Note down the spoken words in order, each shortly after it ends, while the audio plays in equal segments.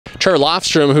Trevor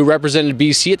Lofstrom, who represented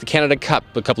BC at the Canada Cup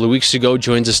a couple of weeks ago,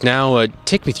 joins us now.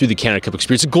 Take me through the Canada Cup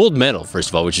experience. A gold medal, first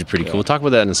of all, which is pretty cool. We'll talk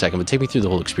about that in a second, but take me through the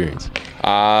whole experience.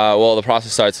 Well, the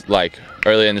process starts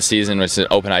early in the season, which is an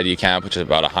open ID camp, which is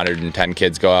about 110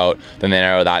 kids go out. Then they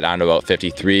narrow that down to about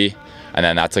 53, and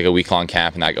then that's a week-long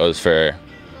camp, and that goes for,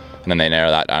 and then they narrow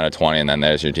that down to 20, and then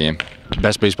there's your team.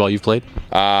 Best baseball you've played?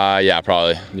 Yeah,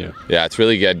 probably. Yeah, it's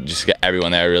really good. Just get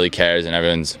everyone there really cares, and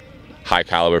everyone's high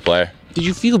caliber player. Did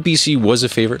you feel BC was a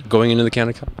favorite going into the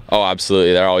Canada Cup? Oh,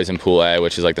 absolutely. They're always in Pool A,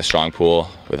 which is the strong pool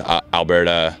with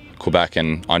Alberta, Quebec,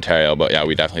 and Ontario. But yeah,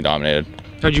 we definitely dominated.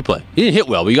 How'd you play? You didn't hit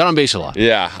well, but you got on base a lot.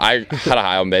 Yeah, I had a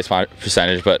high on base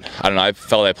percentage, but I don't know. I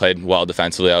felt I played well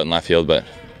defensively out in left field, but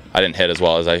I didn't hit as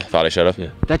well as I thought I should have. Yeah.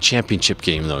 That championship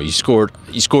game, though, you scored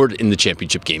in the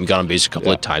championship game. You got on base a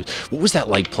couple of times. What was that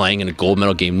like playing in a gold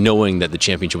medal game, knowing that the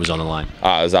championship was on the line? It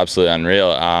was absolutely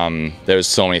unreal. There was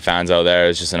so many fans out there. It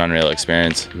was just an unreal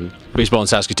experience. Baseball in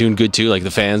Saskatoon, good too, like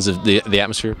the fans, of the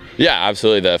atmosphere? Yeah,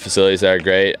 absolutely. The facilities there are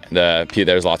great.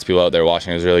 There's lots of people out there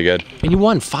watching. It was really good. And you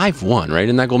won 5-1, right,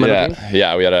 in that gold medal game?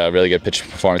 Yeah, we had a really good pitch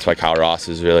performance by Kyle Ross.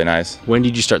 It was really nice. When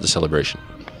did you start the celebration?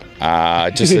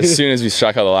 Just as soon as we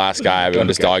struck out the last guy, everyone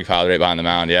just dogpiled right behind the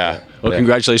mound. Yeah. Well,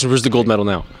 congratulations. Where's the gold medal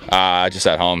now? Just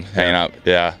at home, hanging out.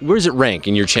 Yeah. Where does it rank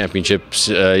in your championships,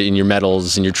 in your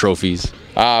medals, in your trophies?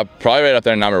 Probably right up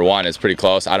there, number one. It's pretty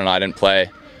close. I don't know. I didn't play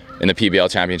in the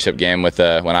PBL championship game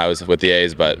when I was with the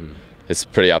A's, but it's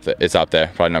pretty up there. It's up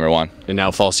there, probably number one. And now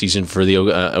fall season for the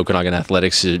Okanagan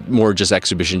Athletics, more just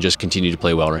exhibition, just continue to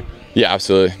play well, right? Yeah,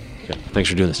 absolutely. Okay. Thanks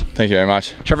for doing this. Thank you very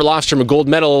much. Trevor Lofstrom, a gold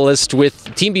medalist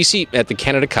with Team BC at the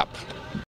Canada Cup.